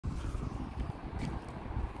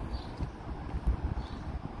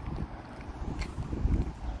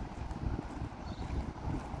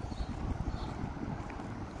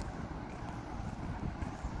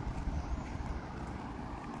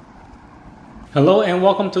Hello and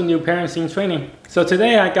welcome to New Parents in Training. So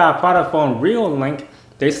today I got a product from Reolink.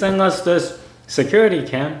 They sent us this security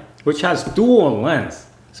cam which has dual lens.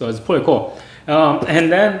 So it's pretty cool. And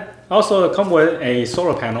then also it comes with a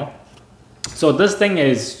solar panel. So this thing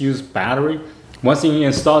is used battery. Once you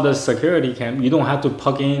install the security cam, you don't have to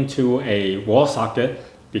plug into a wall socket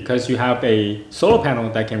because you have a solar panel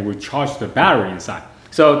that can recharge the battery inside.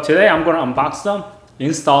 So today I'm going to unbox them,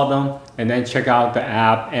 install them, and then check out the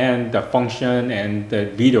app and the function and the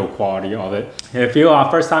video quality of it. If you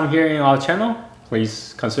are first time here in our channel,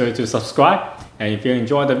 please consider to subscribe. And if you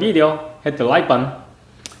enjoy the video, hit the like button.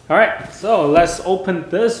 All right, so let's open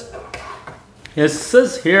this. It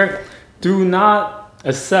says here, do not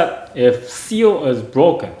accept if seal is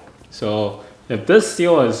broken. So if this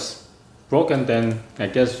seal is broken, then I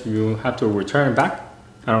guess you have to return it back.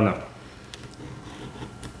 I don't know.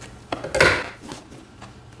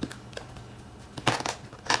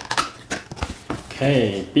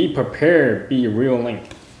 Okay, be prepared, be Reolink.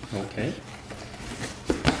 Okay.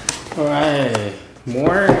 All right,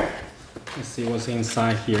 more. Let's see what's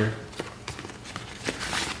inside here.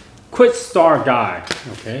 Quick start guide.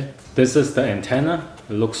 Okay, this is the antenna.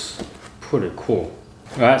 It looks pretty cool.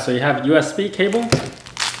 All right, so you have USB cable,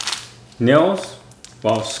 nails,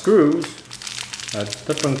 well, screws,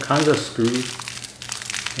 different kinds of screws,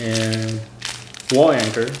 and wall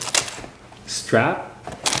anchor, strap.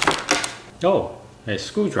 Oh, a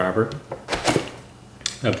screwdriver,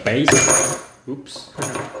 a base. Oops.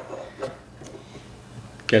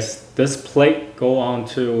 Guess this plate go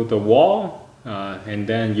onto the wall, and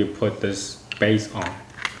then you put this base on.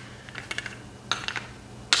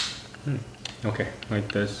 Okay,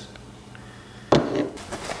 like this.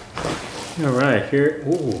 All right, here.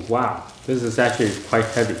 Ooh, wow, this is actually quite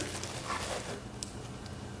heavy.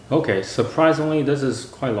 Okay, surprisingly, this is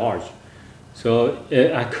quite large. So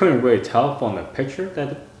I couldn't really tell from the picture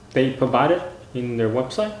that they provided in their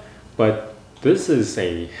website, but this is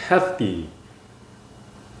a hefty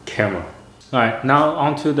camera. All right, now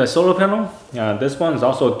onto the solar panel. This one is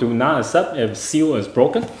also do not accept if seal is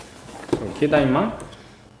broken. So keep that in mind.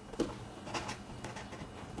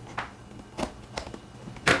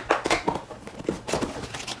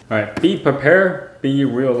 All right, be prepared, be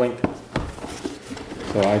Reolink.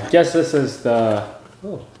 So I guess this is the,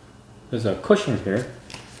 oh, there's a cushion here.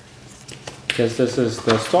 Guess this is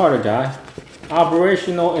the starter guide.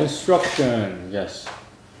 Operational instruction, yes.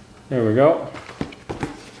 There we go.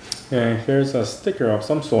 And here's a sticker of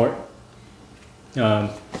some sort.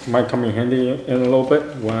 Might come in handy in a little bit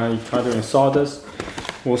when I try to install this.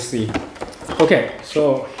 We'll see. Okay,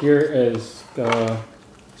 so here is the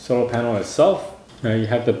solar panel itself. You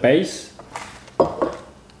have the base,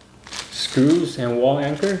 screws, and wall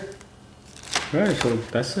anchor. Alright, so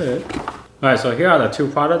that's it. Alright, so here are the two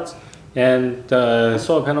products. And the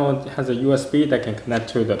solar panel has a USB that can connect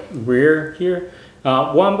to the rear here.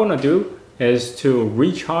 What I'm going to do is to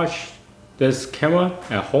recharge this camera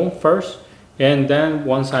at home first. And then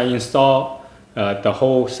once I install the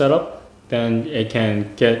whole setup, then it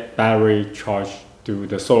can get battery charged through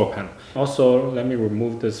the solar panel. Also, let me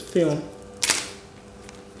remove this film.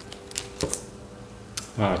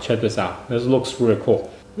 Wow, check this out. This looks really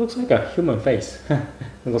cool. Looks like a human face. It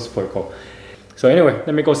looks pretty cool. So anyway,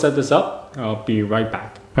 let me go set this up. I'll be right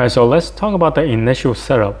back. All right, so let's talk about the initial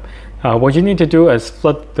setup. What you need to do is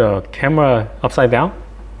flip the camera upside down,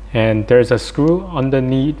 and there's a screw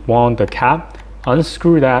underneath one of the cap.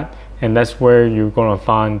 Unscrew that, and that's where you're gonna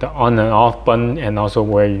find the on and off button, and also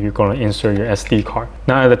where you're gonna insert your SD card.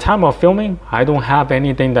 Now at the time of filming, I don't have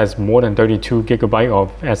anything that's more than 32 gigabyte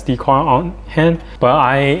of SD card on hand, but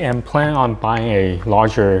I am planning on buying a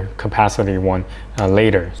larger capacity one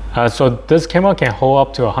later. So this camera can hold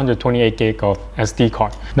up to 128 gig of SD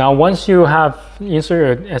card. Now once you have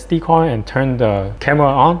insert your SD card and turn the camera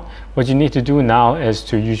on, what you need to do now is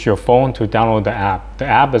to use your phone to download the app. The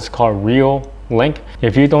app is called Reolink.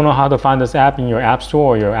 If you don't know how to find this app in your App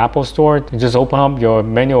Store or your Apple Store, just open up your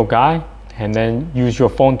manual guide and then use your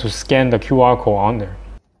phone to scan the QR code on there.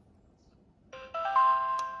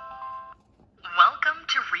 Welcome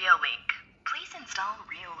to Reolink. Please install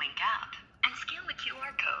Reolink app and scan the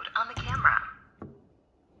QR code on the camera.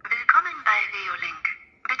 Willkommen bei Reolink.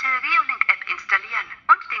 Bitte Reolink App installieren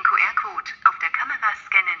und den QR-Code auf der Kamera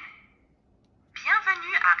scannen.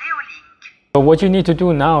 Bienvenue à Reolink. So what you need to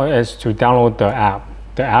do now is to download the app.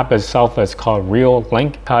 The app itself is called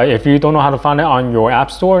Reolink. If you don't know how to find it on your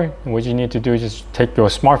app store, what you need to do is just take your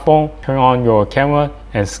smartphone, turn on your camera,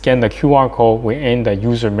 and scan the QR code within the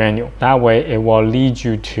user manual. That way it will lead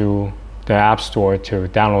you to the app store to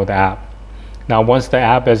download the app. Now once the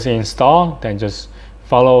app is installed, then just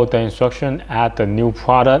follow the instruction, add the new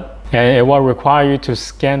product, and it will require you to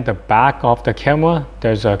scan the back of the camera.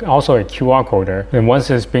 There's also a QR code there. And once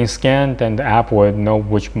it's being scanned, then the app will know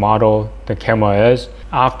which model the camera is.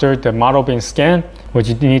 After the model being scanned, what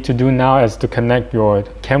you need to do now is to connect your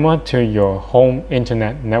camera to your home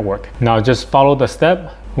internet network. Now just follow the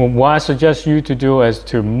step. What I suggest you to do is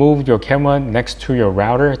to move your camera next to your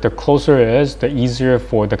router. The closer it is, the easier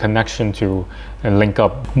for the connection to link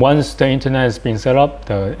up. Once the internet is being set up,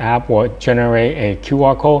 the app will generate a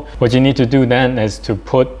QR code. What you need to do then is to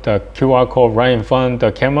put the QR code right in front of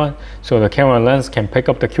the camera so the camera lens can pick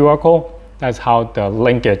up the QR code. That's how the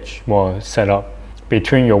linkage will set up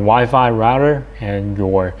between your Wi-Fi router and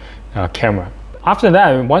your camera. After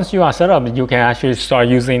that, once you are set up, you can actually start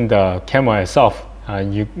using the camera itself.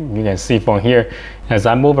 You can see from here, as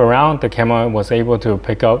I move around, the camera was able to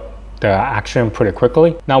pick up the action pretty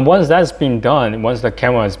quickly. Now, once that's been done, once the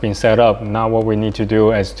camera has been set up, now what we need to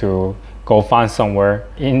do is to go find somewhere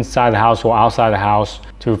inside the house or outside the house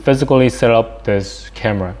to physically set up this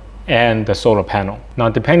camera and the solar panel. Now,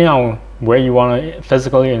 depending on where you want to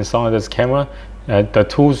physically install this camera, the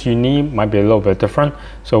tools you need might be a little bit different.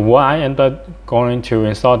 So what I end up going to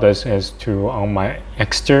install this is on my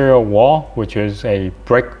exterior wall, which is a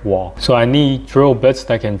brick wall. So I need drill bits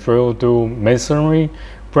that can drill through masonry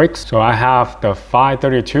bricks. So I have the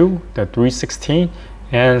 532, the 316,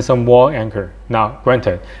 and some wall anchor. Now,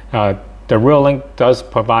 granted, the Reolink does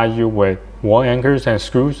provide you with wall anchors and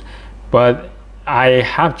screws, but I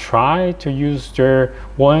have tried to use their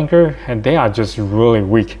wall anchor and they are just really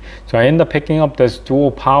weak. So I end up picking up this dual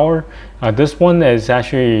power. This one is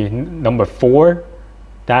actually number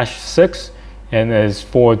 4-6 and is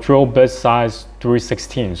for drill bit size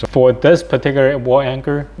 316. So for this particular wall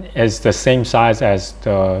anchor, it's the same size as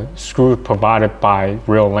the screw provided by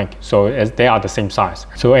Reolink. So they are the same size.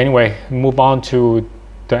 So anyway, move on to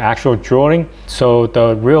the actual drilling. So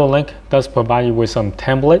the Reolink does provide you with some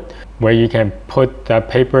template where you can put that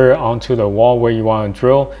paper onto the wall where you want to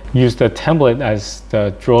drill. Use the template as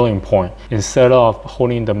the drilling point instead of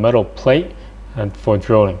holding the metal plate for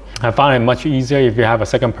drilling. I find it much easier if you have a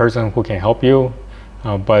second person who can help you,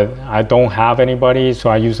 but I don't have anybody, so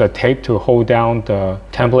I use a tape to hold down the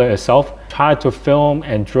template itself. Try to film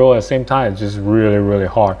and drill at the same time, it's just really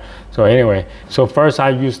hard. So anyway, so first I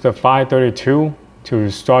use the 532 to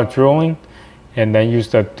start drilling, and then use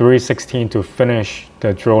the 316 to finish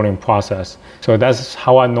the drilling process. So that's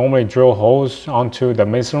how I normally drill holes onto the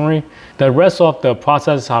masonry. The rest of the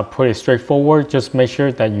process are pretty straightforward. Just make sure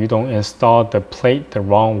that you don't install the plate the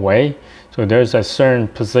wrong way. So there's a certain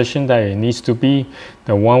position that it needs to be.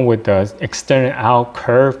 The one with the extended out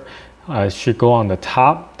curve should go on the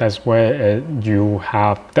top. That's where you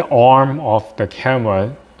have the arm of the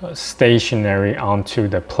camera stationary onto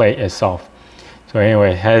the plate itself. So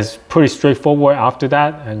anyway, it's pretty straightforward after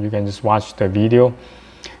that, and you can just watch the video.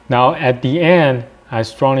 Now at the end, I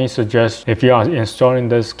strongly suggest if you are installing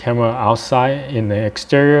this camera outside in the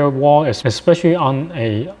exterior wall, especially on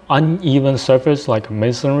a uneven surface like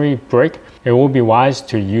masonry brick, it will be wise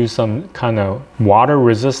to use some kind of water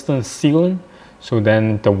resistant sealant, so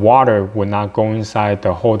then the water will not go inside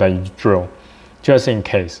the hole that you drill, just in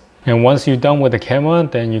case. And once you're done with the camera,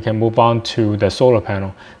 then you can move on to the solar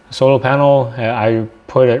panel. The solar panel, I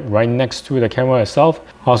put it right next to the camera itself.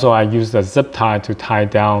 Also, I use the zip tie to tie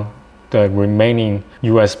down the remaining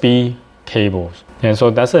USB cables. And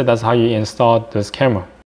so that's it. That's how you install this camera.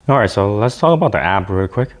 All right, so let's talk about the app real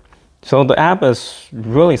quick. So the app is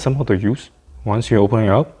really simple to use. Once you open it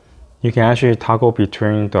up, you can actually toggle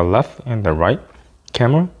between the left and the right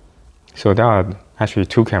camera. So there are actually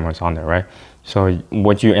two cameras on there, right? So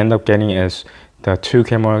what you end up getting is the two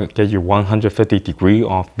camera get you 150 degree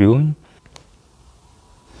of viewing.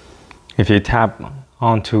 If you tap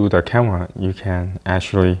onto the camera, you can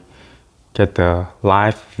actually get the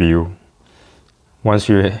live view. Once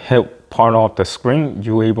you hit part of the screen,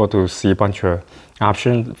 you're able to see a bunch of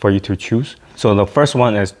options for you to choose. So the first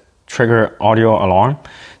one is trigger audio alarm.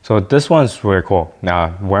 So this one's really cool.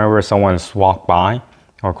 Now, whenever someone's walk by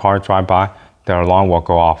or car drive by, the alarm will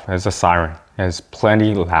go off. It's a siren. It's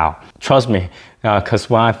plenty loud. Trust me,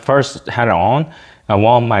 because when I first had it on,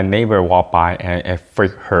 one of my neighbor walked by and it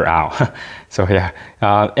freaked her out. So yeah,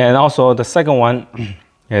 and also the second one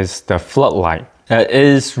is the floodlight. It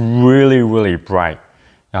is really bright,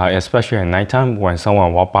 especially at nighttime when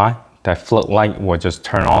someone walk by. That floodlight will just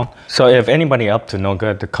turn on. So if anybody up to no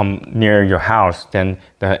good to come near your house, then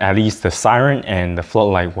at least the siren and the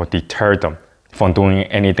floodlight will deter them from doing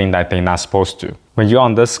anything that they're not supposed to. When you're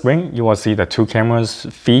on this screen, you will see the two cameras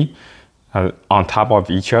feed on top of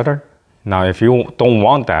each other. Now, if you don't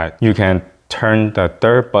want that, you can turn the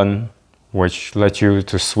third button, which lets you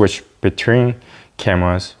to switch between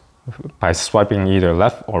cameras by swiping either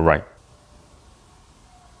left or right.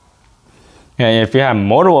 And if you have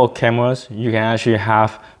multiple cameras, you can actually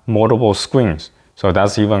have multiple screens. So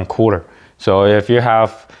that's even cooler. So if you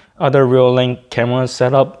have other Reolink cameras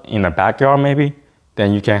set up in the backyard maybe,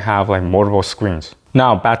 then you can have like multiple screens.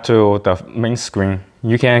 Now back to the main screen,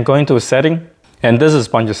 you can go into setting, and this is a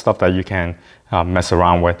bunch of stuff that you can mess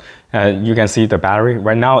around with. You can see the battery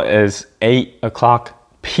right now is 8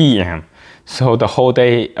 o'clock p.m. So the whole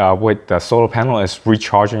day with the solar panel is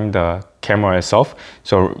recharging the camera itself.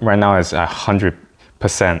 So right now it's 100%.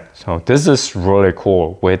 So this is really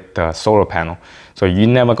cool with the solar panel. So you're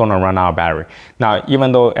never gonna run out of battery. Now,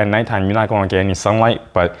 even though at nighttime you're not gonna get any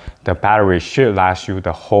sunlight, but the battery should last you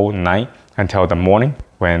the whole night until the morning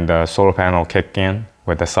when the solar panel kick in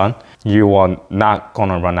with the sun. You are not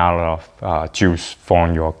gonna run out of juice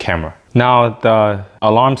from your camera. Now the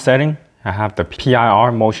alarm setting, I have the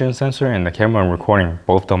PIR motion sensor and the camera recording,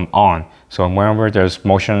 both of them on. So whenever there's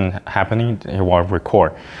motion happening, it will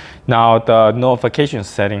record. Now the notification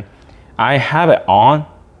setting, I have it on,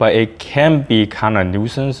 but it can be kind of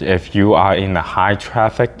nuisance if you are in a high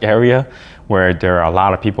traffic area where there are a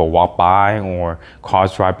lot of people walk by or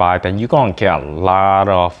cars drive by, then you're gonna get a lot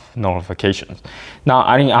of notifications. Now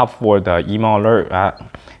I didn't opt for the email alert.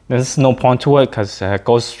 There's no point to it because it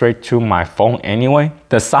goes straight to my phone anyway.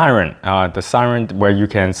 The siren where you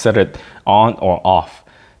can set it on or off.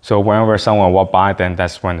 So whenever someone walks by, then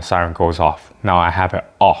that's when the siren goes off. Now I have it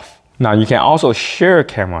off. Now you can also share a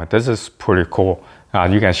camera. This is pretty cool.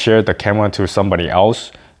 You can share the camera to somebody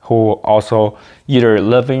else who also either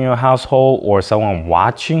live in your household or someone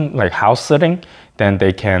watching, like house sitting, then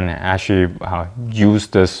they can actually use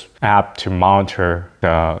this app to monitor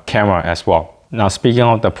the camera as well. Now speaking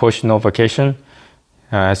of the push notification,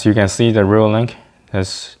 as you can see the Reolink,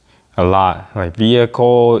 there's a lot. Like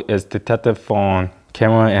vehicle is detected from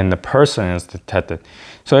camera and the person is detected.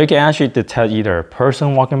 So it can actually detect either a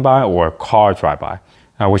person walking by or a car drive by,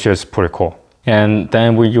 which is pretty cool. And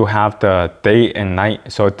then you have the day and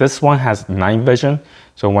night. So this one has night vision.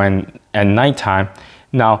 So when at nighttime,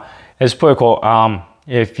 now it's pretty cool.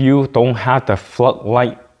 If you don't have the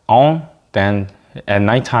floodlight on, then at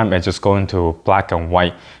nighttime it's just going to black and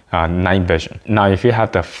white night vision. Now if you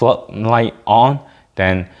have the floodlight on,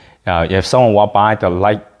 then if someone walk by, the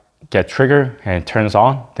light get triggered and it turns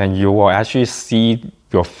on, then you will actually see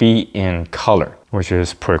your feet in color, which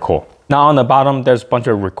is pretty cool. Now on the bottom, there's a bunch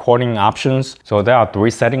of recording options. So there are 3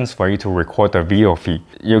 settings for you to record the video feed.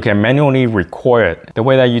 You can manually record it. The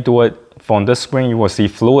way that you do it from this screen, you will see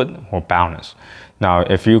fluid or balance. Now,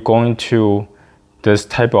 if you go into this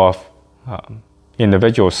type of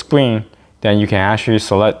individual screen, then you can actually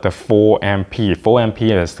select the 4MP.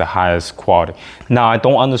 4MP is the highest quality. Now, I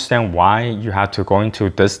don't understand why you have to go into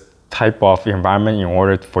this type of environment in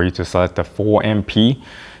order for you to select the 4MP.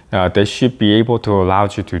 They should be able to allow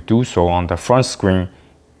you to do so on the front screen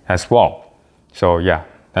as well. So yeah,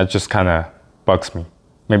 that just kind of bugs me.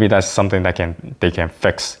 Maybe that's something that they can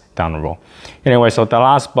fix down the road. Anyway, so the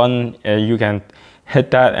last button, you can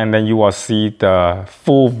hit that and then you will see the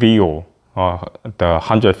full view, the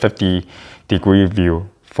 150-degree view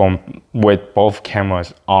with both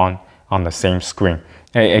cameras on the same screen.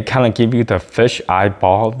 It kind of gives you the fish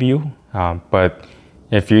eyeball view, but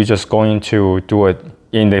if you're just going to do it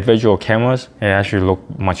individual cameras, it actually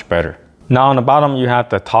look much better. Now on the bottom you have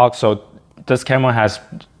the talk. So this camera has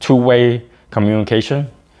 2-way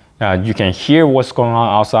communication. You can hear what's going on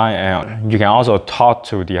outside and you can also talk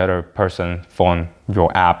to the other person from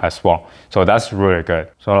your app as well. So that's really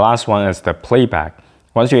good. So the last one is the playback.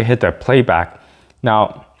 Once you hit the playback,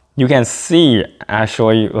 now you can see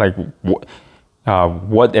actually like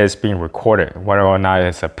what is being recorded, whether or not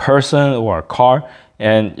it's a person or a car.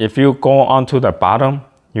 And if you go onto the bottom,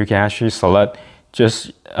 you can actually select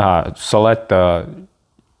select the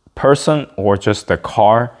person or just the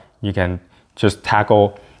car. You can just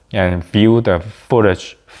tackle and view the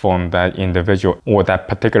footage from that individual or that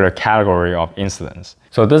particular category of incidents.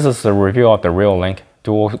 So this is the review of the Reolink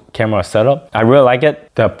dual camera setup. I really like it.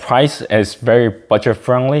 The price is very budget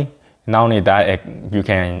friendly. Not only that, you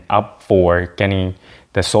can opt for getting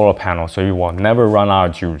the solar panel, so you will never run out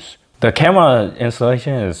of juice. The camera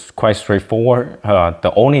installation is quite straightforward.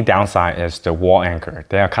 The only downside is the wall anchor.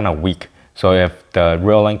 They are kind of weak. So if the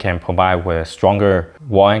Reolink can provide with a stronger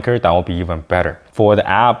wall anchor, that will be even better. For the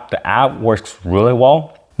app works really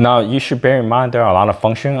well. Now you should bear in mind there are a lot of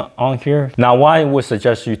functions on here. Now what I would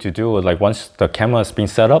suggest you to do is like once the camera has been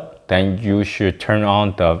set up, then you should turn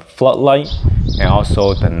on the floodlight and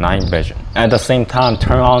also the night vision. At the same time,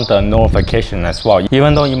 turn on the notification as well.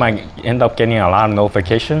 Even though you might end up getting a lot of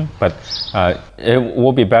notification, but it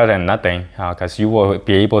will be better than nothing because you will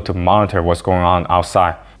be able to monitor what's going on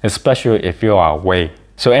outside, especially if you are away.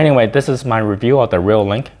 So anyway, this is my review of the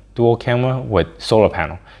Reolink dual camera with solar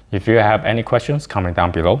panel. If you have any questions, comment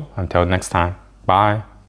down below. Until next time, bye.